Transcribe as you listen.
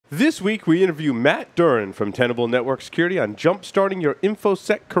This week, we interview Matt Duren from Tenable Network Security on jumpstarting your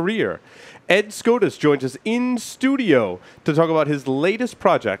InfoSec career. Ed Scotus joins us in studio to talk about his latest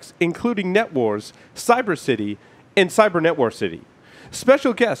projects, including NetWars, CyberCity, and Cyber City.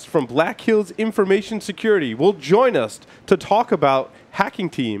 Special guests from Black Hills Information Security will join us to talk about Hacking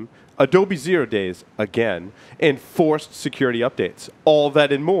Team, Adobe 0 Days again, and forced security updates. All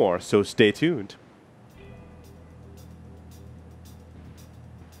that and more, so stay tuned.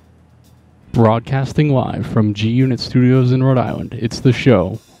 Broadcasting live from G-Unit Studios in Rhode Island, it's the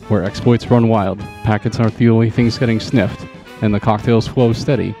show where exploits run wild, packets aren't the only things getting sniffed, and the cocktails flow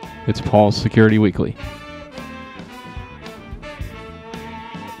steady. It's Paul's Security Weekly.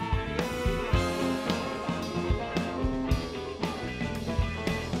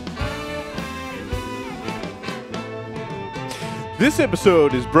 This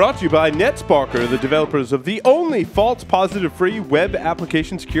episode is brought to you by NetSparker, the developers of the only false positive free web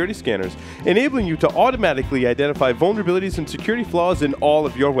application security scanners, enabling you to automatically identify vulnerabilities and security flaws in all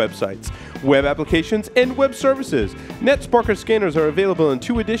of your websites, web applications, and web services. NetSparker scanners are available in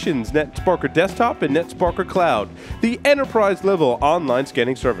 2 editions, NetSparker Desktop and NetSparker Cloud, the enterprise-level online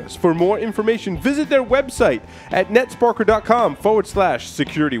scanning service. For more information, visit their website at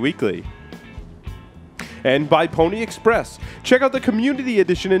netsparker.com/securityweekly. And by Pony Express. Check out the Community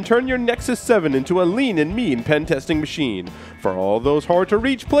Edition and turn your Nexus 7 into a lean and mean pen testing machine. For all those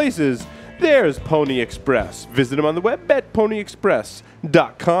hard-to-reach places, there's Pony Express. Visit them on the web at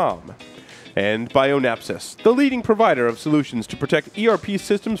ponyexpress.com. And by Onapsis, the leading provider of solutions to protect ERP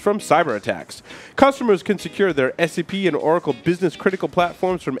systems from cyber attacks. Customers can secure their SAP and Oracle business-critical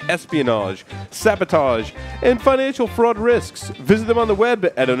platforms from espionage, sabotage, and financial fraud risks. Visit them on the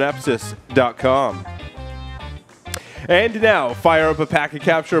web at onapsis.com. And now, fire up a packet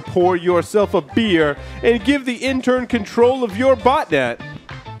capture, pour yourself a beer, and give the intern control of your botnet.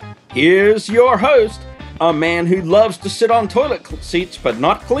 Here's your host, a man who loves to sit on toilet seats but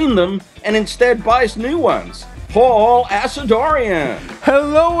not clean them, and instead buys new ones, Paul Asadorian.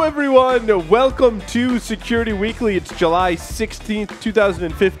 Hello, everyone. Welcome to Security Weekly. It's July 16th,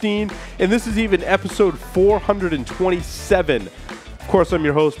 2015, and this is even episode 427. Of course, I'm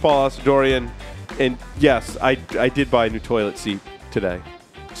your host, Paul Asadorian. And yes, I did buy a new toilet seat today.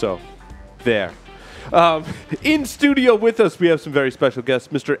 So, there. In studio with us, we have some very special guests.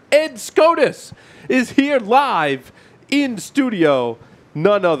 Mr. Ed Scotus is here live in studio.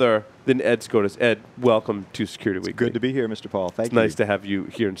 None other than Ed Scotus. Ed, welcome to Security Week. Good to be here, Mr. Paul. Thank you. It's nice to have you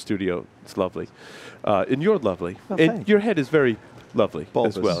here in studio. It's lovely. And you're lovely. Well, and thanks. your head is very lovely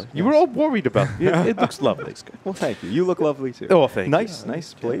Bulbous, as well. yes. You were all worried about it. It looks lovely. Well, thank you. You look lovely, too. Oh, thank you. Nice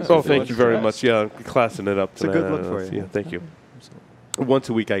blazer. Oh, thank you very much. Yeah, classing it up. It's a tonight. good look for you. Yeah, thank you. Once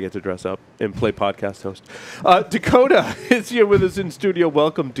a week, I get to dress up and play podcast host. Dakota is here with us in studio.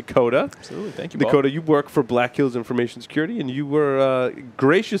 Welcome, Dakota. Absolutely. Thank you, Paul. Dakota, you work for Black Hills Information Security, and you were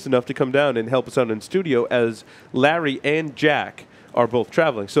gracious enough to come down and help us out in studio as Larry and Jack are both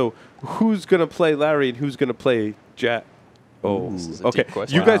traveling. So who's going to play Larry and who's going to play Jack? Oh, okay.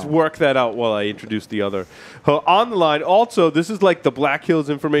 You guys work that out while I introduce the other. On the line, also, this is like the Black Hills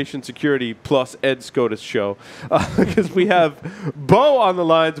Information Security plus Ed Scotus show, because we have Bo on the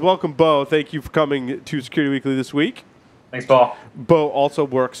lines. Welcome, Bo. Thank you for coming to Security Weekly this week. Thanks, Paul. Bo also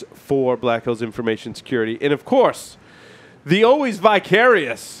works for Black Hills Information Security. And, of course, the always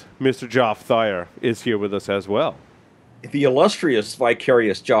vicarious Mr. Joff Thayer is here with us as well. The illustrious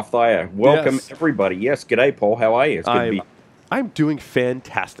Vicarious Joff Thayer. Welcome, Yes. everybody. Yes, g'day, Paul. How are you? It's good to be. I'm doing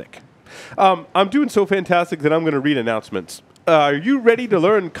fantastic. I'm doing so fantastic that I'm going to read announcements. Are you ready to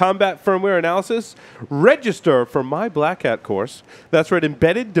learn combat firmware analysis? Register for my Black Hat course. That's right,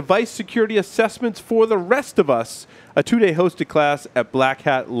 Embedded Device Security Assessments for the Rest of Us, a 2-day hosted class at Black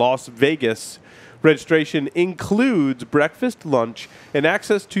Hat Las Vegas. Registration includes breakfast, lunch, and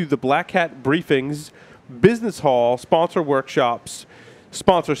access to the Black Hat briefings, business hall, sponsor workshops,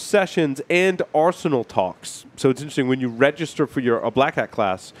 sponsor sessions, and Arsenal talks. So it's interesting, when you register for a Black Hat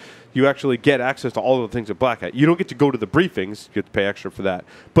class, you actually get access to all of the things at Black Hat. You don't get to go to the briefings. You have to pay extra for that.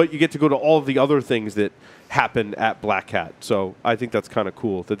 But you get to go to all of the other things that happen at Black Hat. So I think that's kind of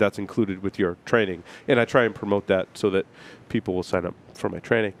cool that that's included with your training. And I try and promote that so that people will sign up for my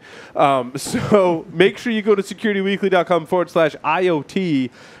training. So make sure you go to securityweekly.com/IoT.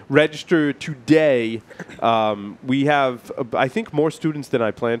 Register today. We have, I think, more students than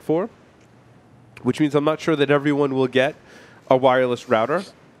I planned for, which means I'm not sure that everyone will get a wireless router.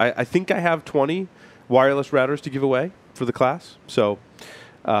 I think I have 20 wireless routers to give away for the class. So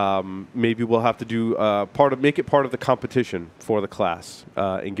Maybe we'll have to do make it part of the competition for the class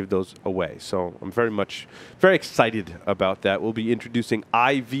and give those away. So I'm very excited about that. We'll be introducing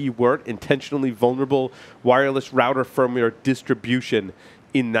IVWrt, intentionally vulnerable wireless router firmware distribution,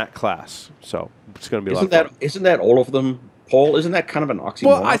 in that class. So it's going to be a lot of fun. Isn't that all of them, Paul? Isn't that kind of an oxymoron?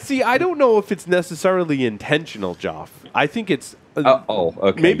 Well, I don't know if it's necessarily intentional, Joff. I think it's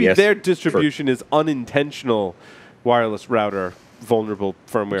okay. Maybe yes, their distribution is unintentional wireless router vulnerable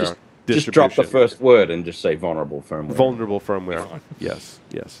firmware distribution. Just drop the first word and just say vulnerable firmware. Vulnerable firmware. Yes.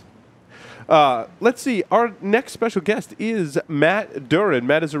 Let's see. Our next special guest is Matt Duren.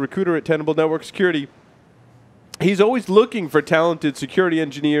 Matt is a recruiter at Tenable Network Security. He's always looking for talented security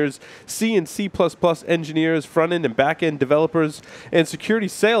engineers, C and C++ engineers, front-end and back-end developers, and security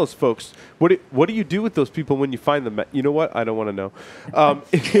sales folks. What do you do with those people when you find them? You know what? I don't want to know.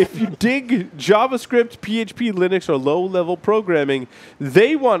 If you dig JavaScript, PHP, Linux, or low-level programming,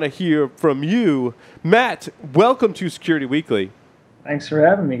 they want to hear from you. Matt, welcome to Security Weekly. Thanks for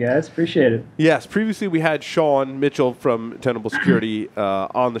having me, guys. Appreciate it. Yes, previously we had Sean Mitchell from Tenable Security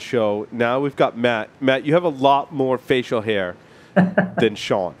on the show. Now we've got Matt. Matt, you have a lot more facial hair than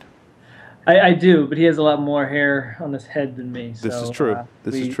Sean. I do, but he has a lot more hair on his head than me. This is true.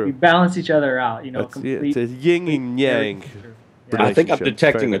 This is true. We balance each other out. You know, it's a yin and yang. Yeah. I think I'm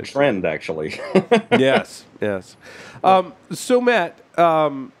detecting a trend, actually. Yes. So, Matt,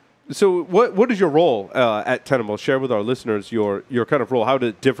 so what is your role at Tenable? Share with our listeners your kind of role, how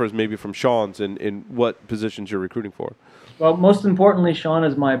it differs maybe from Sean's, and in what positions you're recruiting for. Well, most importantly, Sean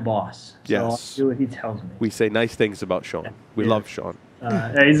is my boss. So Yes. I'll do what he tells me. We say nice things about Sean. We love Sean.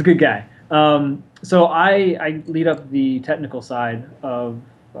 He's a good guy. So I lead up the technical side of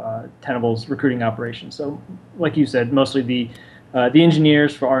Tenable's recruiting operations. So like you said, mostly the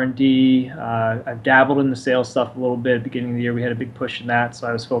engineers for R&D. I've dabbled in the sales stuff a little bit. At the beginning of the year, we had a big push in that, so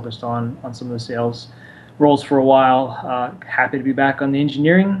I was focused on some of the sales roles for a while. Happy to be back on the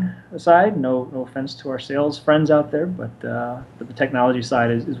engineering side. No offense to our sales friends out there, but the technology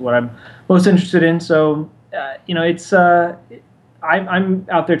side is what I'm most interested in. So, I'm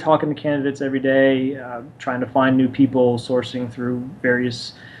out there talking to candidates every day, trying to find new people, sourcing through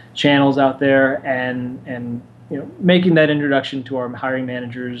various channels out there, and making that introduction to our hiring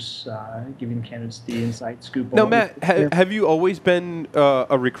managers, giving candidates the inside scoop. Now, Matt, have you always been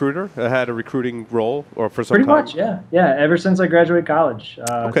a recruiter? Had a recruiting role, or for some Pretty time? much, yeah. Ever since I graduated college.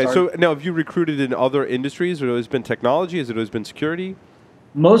 Okay, so now have you recruited in other industries? Has it always been technology? Has it always been security?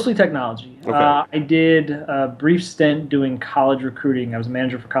 Mostly technology. Okay. I did a brief stint doing college recruiting. I was a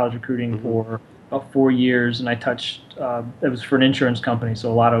manager for college recruiting for about 4 years, and I touched. It was for an insurance company,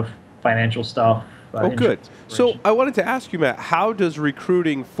 so a lot of financial stuff. Good. So I wanted to ask you, Matt, how does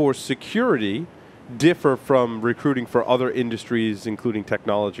recruiting for security differ from recruiting for other industries, including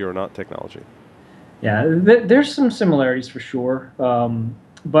technology or not technology? Yeah, there's some similarities for sure.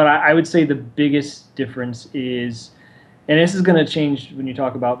 But I would say the biggest difference is, and this is going to change when you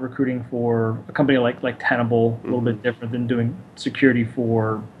talk about recruiting for a company like Tenable, a little bit different than doing security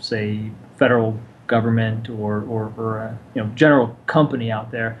for, say, federal government or a general company out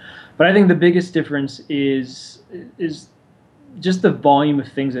there. But I think the biggest difference is just the volume of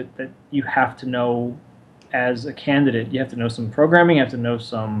things that you have to know as a candidate. You have to know some programming, you have to know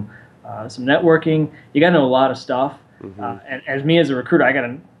some networking. You got to know a lot of stuff. And as me as a recruiter, I got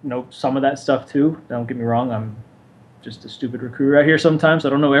to know some of that stuff too. Don't get me wrong, I'm just a stupid recruiter out here sometimes. I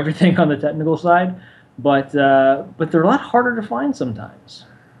don't know everything on the technical side, but they're a lot harder to find sometimes.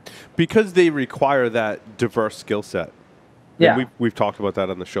 Because they require that diverse skill set. Yeah, and we've talked about that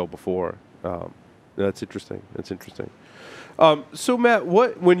on the show before. That's interesting. So Matt,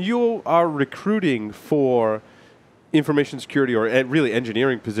 when you are recruiting for information security or really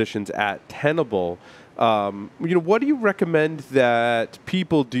engineering positions at Tenable, what do you recommend that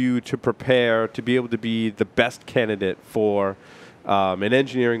people do to prepare to be able to be the best candidate for an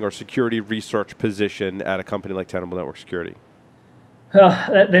engineering or security research position at a company like Tenable Network Security? The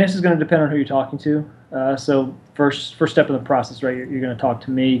answer is going to depend on who you're talking to. So first step in the process, right? You're going to talk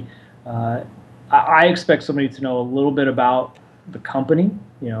to me. I expect somebody to know a little bit about the company,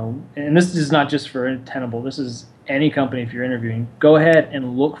 and this is not just for Tenable. This is any company. If you're interviewing, go ahead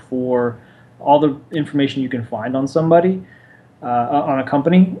and look for all the information you can find on somebody, on a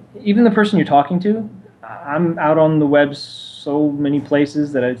company, even the person you're talking to. I'm out on the web so many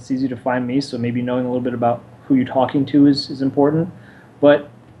places that it's easy to find me. So maybe knowing a little bit about who you're talking to is important. But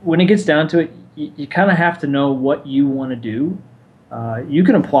when it gets down to it, you kind of have to know what you want to do. You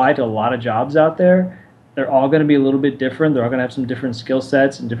can apply to a lot of jobs out there. They're all going to be a little bit different. They're all going to have some different skill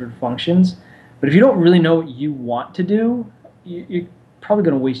sets and different functions. But if you don't really know what you want to do, probably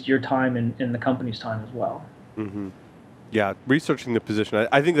going to waste your time and the company's time as well. Mm-hmm. Yeah, researching the position.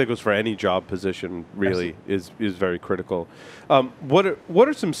 I think that goes for any job position. Really, is very critical. What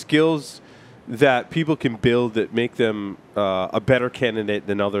are some skills that people can build that make them a better candidate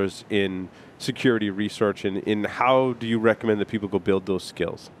than others in security research, and how do you recommend that people go build those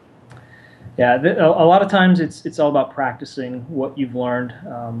skills? Yeah, a lot of times it's all about practicing what you've learned.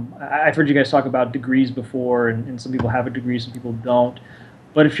 I've heard you guys talk about degrees before, and some people have a degree, some people don't.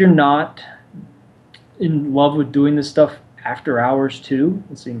 But if you're not in love with doing this stuff after hours too,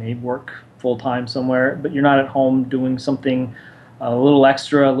 let's say you may work full-time somewhere, but you're not at home doing something a little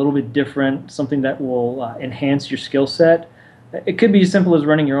extra, a little bit different, something that will enhance your skill set. It could be as simple as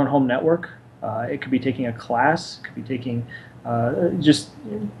running your own home network. It could be taking a class. It could be taking just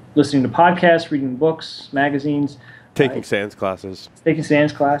listening to podcasts, reading books, magazines. Taking SANS classes. Taking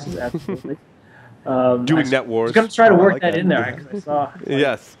SANS classes, absolutely. Doing net wars. I was going to try to work that in there because I saw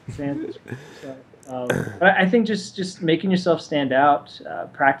yes. SANS. But I think just making yourself stand out,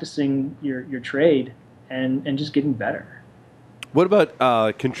 practicing your trade, and just getting better. What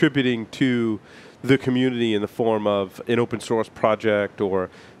about contributing to the community in the form of an open source project or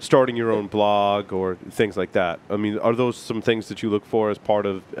starting your own blog or things like that? I mean, are those some things that you look for as part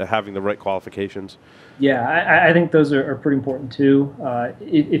of having the right qualifications? Yeah, I think those are pretty important too.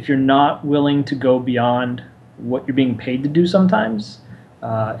 If you're not willing to go beyond what you're being paid to do sometimes,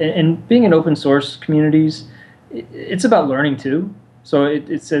 and being in open source communities, it's about learning too. So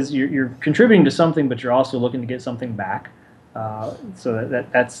it says you're contributing to something, but you're also looking to get something back. So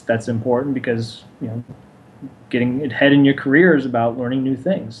that's important because getting ahead in your career is about learning new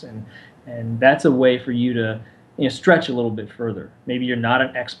things, and that's a way for you to stretch a little bit further. Maybe you're not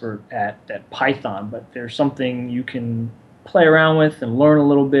an expert at Python, but there's something you can play around with and learn a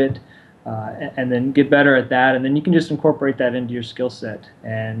little bit, and then get better at that, and then you can just incorporate that into your skill set.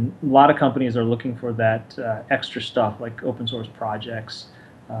 And a lot of companies are looking for that extra stuff like open source projects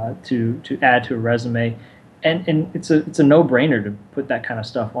to add to a resume. And it's a no-brainer to put that kind of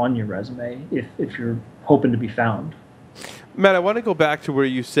stuff on your resume if you're hoping to be found. Matt, I want to go back to where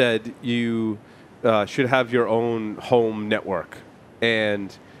you said you should have your own home network.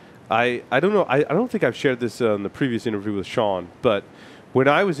 And I don't know, I don't think I've shared this in the previous interview with Sean, but when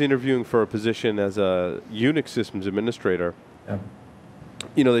I was interviewing for a position as a Unix systems administrator,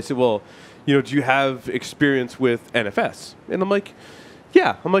 they said, well, do you have experience with NFS? And I'm like,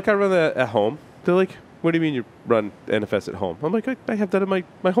 yeah. I run that at home. They're like, what do you mean you run NFS at home? I'm like, I have that in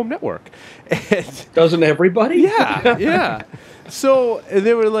my home network. And doesn't everybody? Yeah, yeah. So and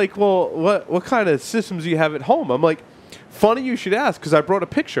they were like, well, what kind of systems do you have at home? I'm like, funny you should ask, because I brought a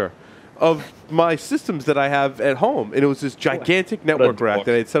picture of my systems that I have at home, and it was this gigantic network rack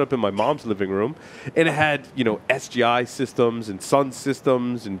that I had set up in my mom's living room, and it had SGI systems and Sun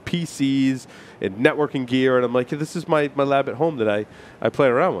systems and PCs and networking gear, and I'm like, this is my lab at home that I play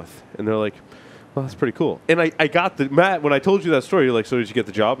around with, and they're like, well, that's pretty cool. And I got Matt, when I told you that story, you're like, so did you get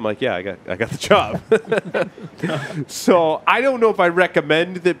the job? I'm like, yeah, I got the job. So I don't know if I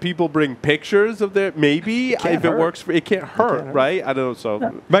recommend that people bring pictures of their, maybe if it works, it can't hurt, right? I don't know, so.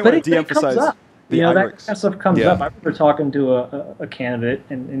 Might want to de-emphasize the that kind of stuff comes up. I remember talking to a candidate,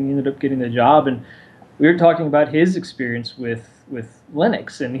 and he ended up getting the job, and we were talking about his experience with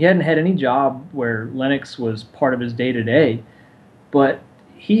Linux, and he hadn't had any job where Linux was part of his day-to-day, but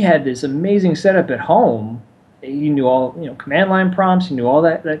he had this amazing setup at home. He knew all command line prompts. He knew all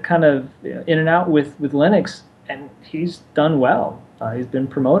that kind of in and out with Linux, and he's done well. He's been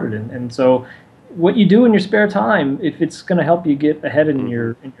promoted, and so what you do in your spare time, if it's going to help you get ahead in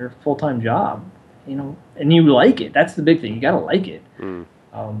your full-time job, and you like it, that's the big thing. You got to like it.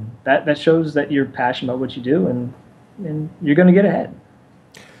 That shows that you're passionate about what you do, and you're going to get ahead.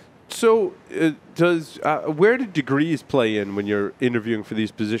 So, where do degrees play in when you're interviewing for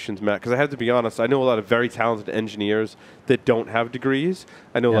these positions, Matt? Because I have to be honest, I know a lot of very talented engineers that don't have degrees.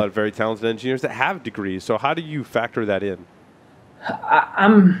 I know a lot of very talented engineers that have degrees. So, how do you factor that in?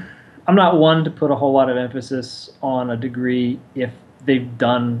 I'm not one to put a whole lot of emphasis on a degree if they've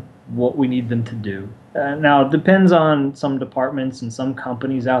done what we need them to do. Now, it depends on some departments and some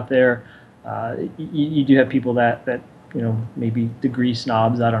companies out there. You do have people that maybe degree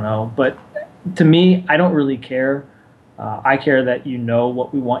snobs, I don't know. But to me, I don't really care. I care that you know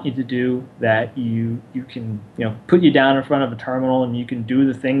what we want you to do, that you can put you down in front of a terminal and you can do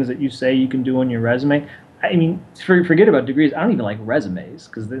the things that you say you can do on your resume. I mean, forget about degrees. I don't even like resumes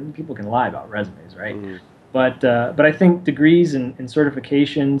because then people can lie about resumes, right? But I think degrees and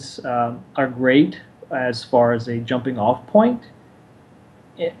certifications are great as far as a jumping off point.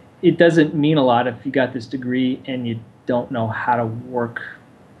 it doesn't mean a lot if you got this degree and you don't know how to work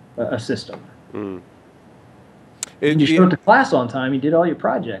a system. You showed up to class on time. You did all your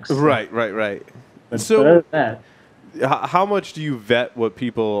projects. Right. But So, other than that, how much do you vet what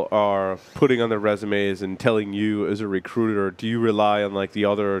people are putting on their resumes and telling you as a recruiter? Do you rely on like the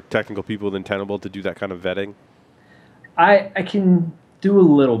other technical people within Tenable to do that kind of vetting? I can do a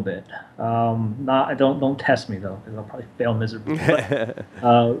little bit. Don't test me though, because I'll probably fail miserably.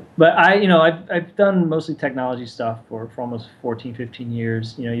 But I've done mostly technology stuff for almost 14, 15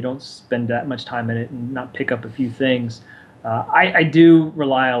 years. You don't spend that much time in it and not pick up a few things. I do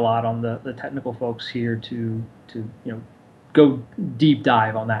rely a lot on the technical folks here to go deep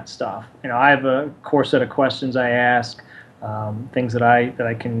dive on that stuff. I have a core set of questions I ask. Things that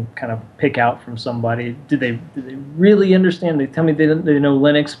I can kind of pick out from somebody. Do they really understand? They tell me they know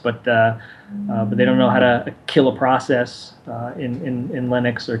Linux, but they don't know how to kill a process in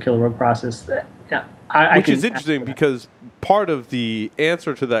Linux or kill a rogue process. Which is interesting because part of the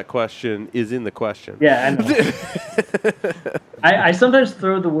answer to that question is in the question. Yeah, I know. I sometimes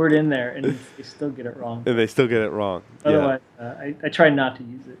throw the word in there and they still get it wrong. Otherwise, I try not to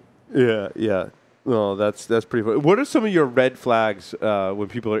use it. Yeah. Well, that's pretty funny. What are some of your red flags when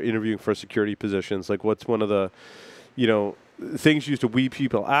people are interviewing for security positions? Like, what's one of the, things used to weed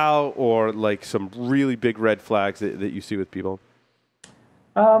people out, or like some really big red flags that you see with people?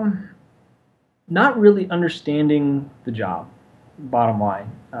 Not really understanding the job. Bottom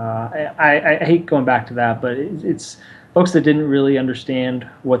line, I hate going back to that, but it's folks that didn't really understand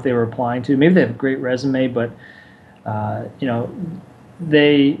what they were applying to. Maybe they have a great resume, but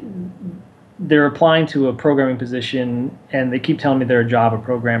they're applying to a programming position, and they keep telling me they're a Java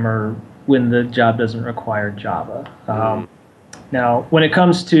programmer when the job doesn't require Java. Now, when it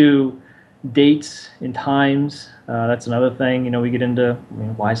comes to dates and times, that's another thing. We get into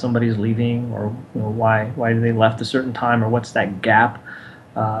why somebody's leaving, or why they left a certain time, or what's that gap.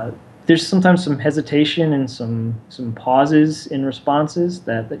 There's sometimes some hesitation and some pauses in responses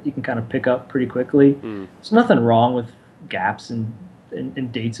that you can kind of pick up pretty quickly. There's nothing wrong with gaps and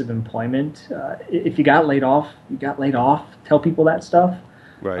dates of employment. If you got laid off, you got laid off. Tell people that stuff.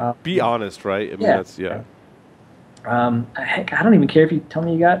 Right. Be honest, right? I mean, I don't even care if you tell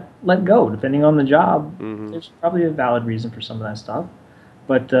me you got let go. Depending on the job, there's probably a valid reason for some of that stuff.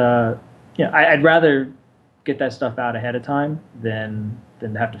 But I'd rather get that stuff out ahead of time than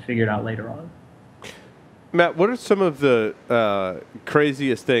have to figure it out later on. Matt, what are some of the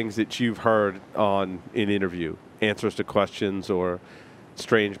craziest things that you've heard in interview? Answers to questions or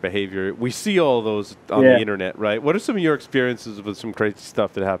strange behavior. We see all those on the internet, right? What are some of your experiences with some crazy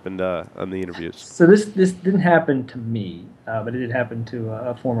stuff that happened on the interviews? So this didn't happen to me, but it did happen to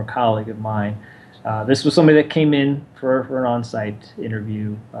a former colleague of mine. This was somebody that came in for an on-site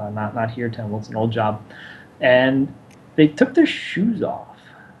interview, not here at Tenable. It's an old job, and they took their shoes off.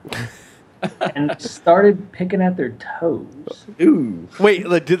 And started picking at their toes. Ooh! Wait,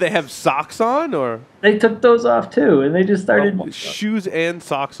 did they have socks on, or they took those off too? And they just started shoes and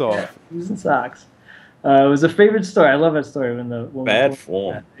socks off. Yeah, shoes and socks. It was a favorite story. I love that story when the woman bad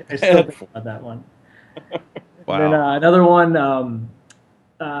form. I still think about that one. Wow. And then another one.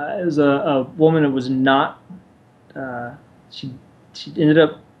 It was a woman that was not. She ended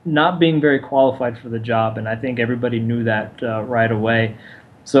up not being very qualified for the job, and I think everybody knew that right away.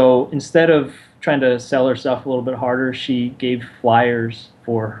 So instead of trying to sell herself a little bit harder, she gave flyers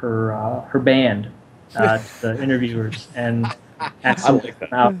for her band to the interviewers and asked them to come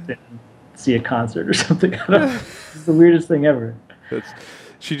out and see a concert or something. It's the weirdest thing ever.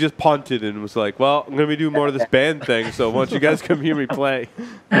 She just punted and was like, well, I'm going to be doing more of this band thing, so why don't you guys come hear me play?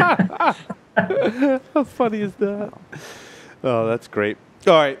 How funny is that? Oh, that's great.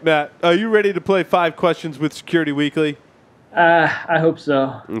 All right, Matt, are you ready to play 5 questions with Security Weekly? I hope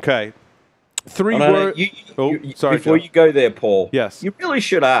so. Okay. 3 words. Sorry. Before you go there, Paul. Yes. You really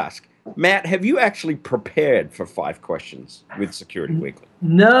should ask, Matt, have you actually prepared for 5 questions with Security Weekly?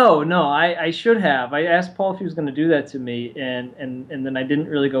 No. I should have. I asked Paul if he was going to do that to me, and then I didn't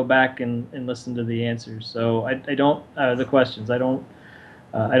really go back and listen to the answers. So I don't the questions. I don't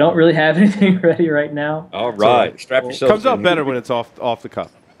really have anything ready right now. All right. So, strap yourself. Comes out better when it's off the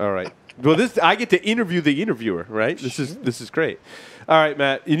cuff. All right. Well, I get to interview the interviewer, right? This is great. All right,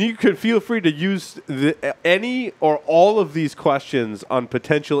 Matt, and you could feel free to use any or all of these questions on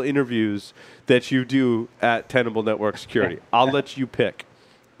potential interviews that you do at Tenable Network Security. I'll let you pick.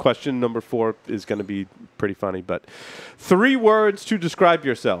 Question number 4 is going to be pretty funny, but 3 words to describe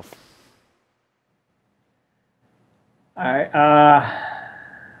yourself. All right.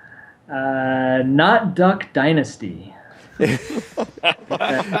 Not Duck Dynasty.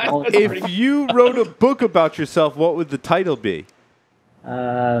 If you wrote a book about yourself, what would the title be?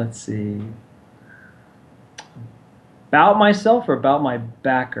 Let's see. About myself or about my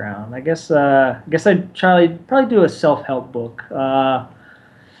background? I guess I'd probably do a self-help book. How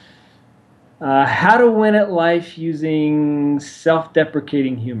to win at life using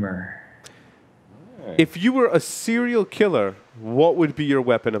self-deprecating humor. If you were a serial killer, what would be your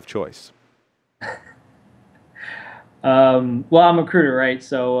weapon of choice? Well, I'm a recruiter, right?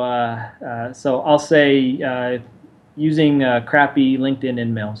 So I'll say using crappy LinkedIn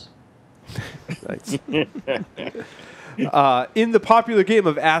in-mails. Nice. In the popular game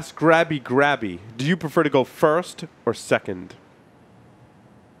of Ask Grabby Grabby, do you prefer to go first or second?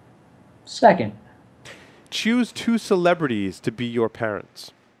 Second. Choose 2 celebrities to be your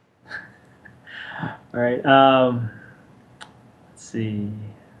parents. All right. Let's see.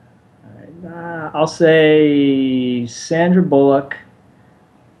 All right. I'll say Sandra Bullock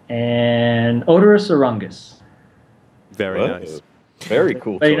and Odorous Orungus. Very nice. Very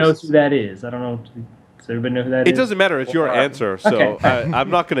cool. Everybody knows who that is. I don't know. Does everybody know who that is? It doesn't matter. It's your answer, so Okay. I'm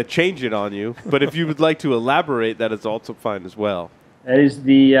not going to change it on you. But if you would like to elaborate, that is also fine as well. That is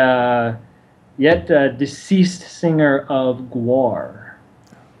the yet deceased singer of Gwar.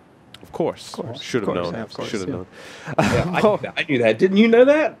 Of course. Should have known. Should have known. I knew that. Didn't you know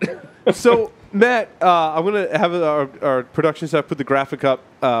that? So, Matt, I'm going to have our production staff put the graphic up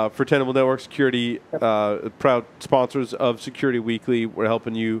for Tenable Network Security, proud sponsors of Security Weekly. We're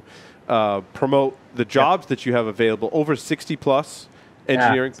helping you promote the jobs that you have available, over 60-plus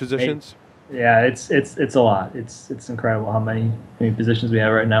engineering positions. Yeah, it's a lot. It's incredible how many positions we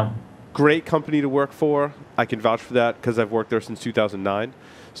have right now. Great company to work for. I can vouch for that because I've worked there since 2009.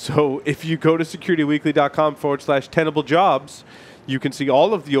 So if you go to securityweekly.com/tenable-jobs, you can see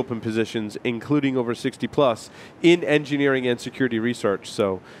all of the open positions, including over 60-plus, in engineering and security research.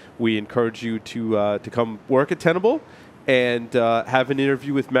 So we encourage you to come work at Tenable and have an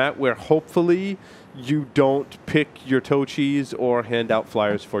interview with Matt where hopefully you don't pick your toe cheese or hand out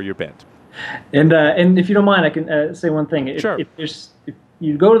flyers for your band. And if you don't mind, I can say one thing. Sure. If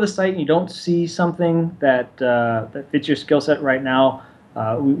you go to the site and you don't see something that fits your skill set right now,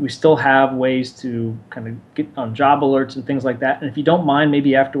 we still have ways to kind of get on job alerts and things like that. And if you don't mind,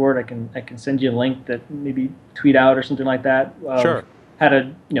 maybe afterward I can send you a link that maybe tweet out or something like that. Sure. How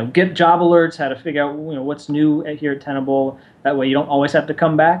to get job alerts, how to figure out what's new here at Tenable. That way you don't always have to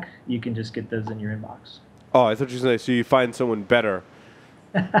come back. You can just get those in your inbox. Oh, I thought you were going to say, so you find someone better,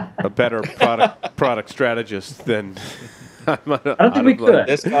 a better product strategist than... I don't think we could.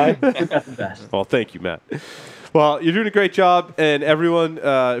 This guy? We got the best. Well, thank you, Matt. Well, you're doing a great job, and everyone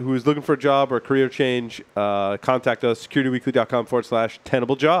who is looking for a job or a career change, contact us,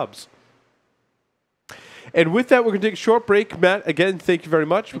 securityweekly.com/tenable-jobs. And with that, we're going to take a short break. Matt, again, thank you very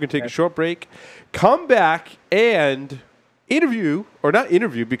much. We're going to take a short break. Come back and interview, or not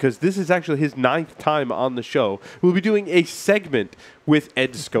interview, because this is actually his 9th time on the show. We'll be doing a segment with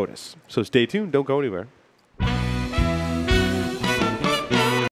Ed Scotus. So stay tuned. Don't go anywhere.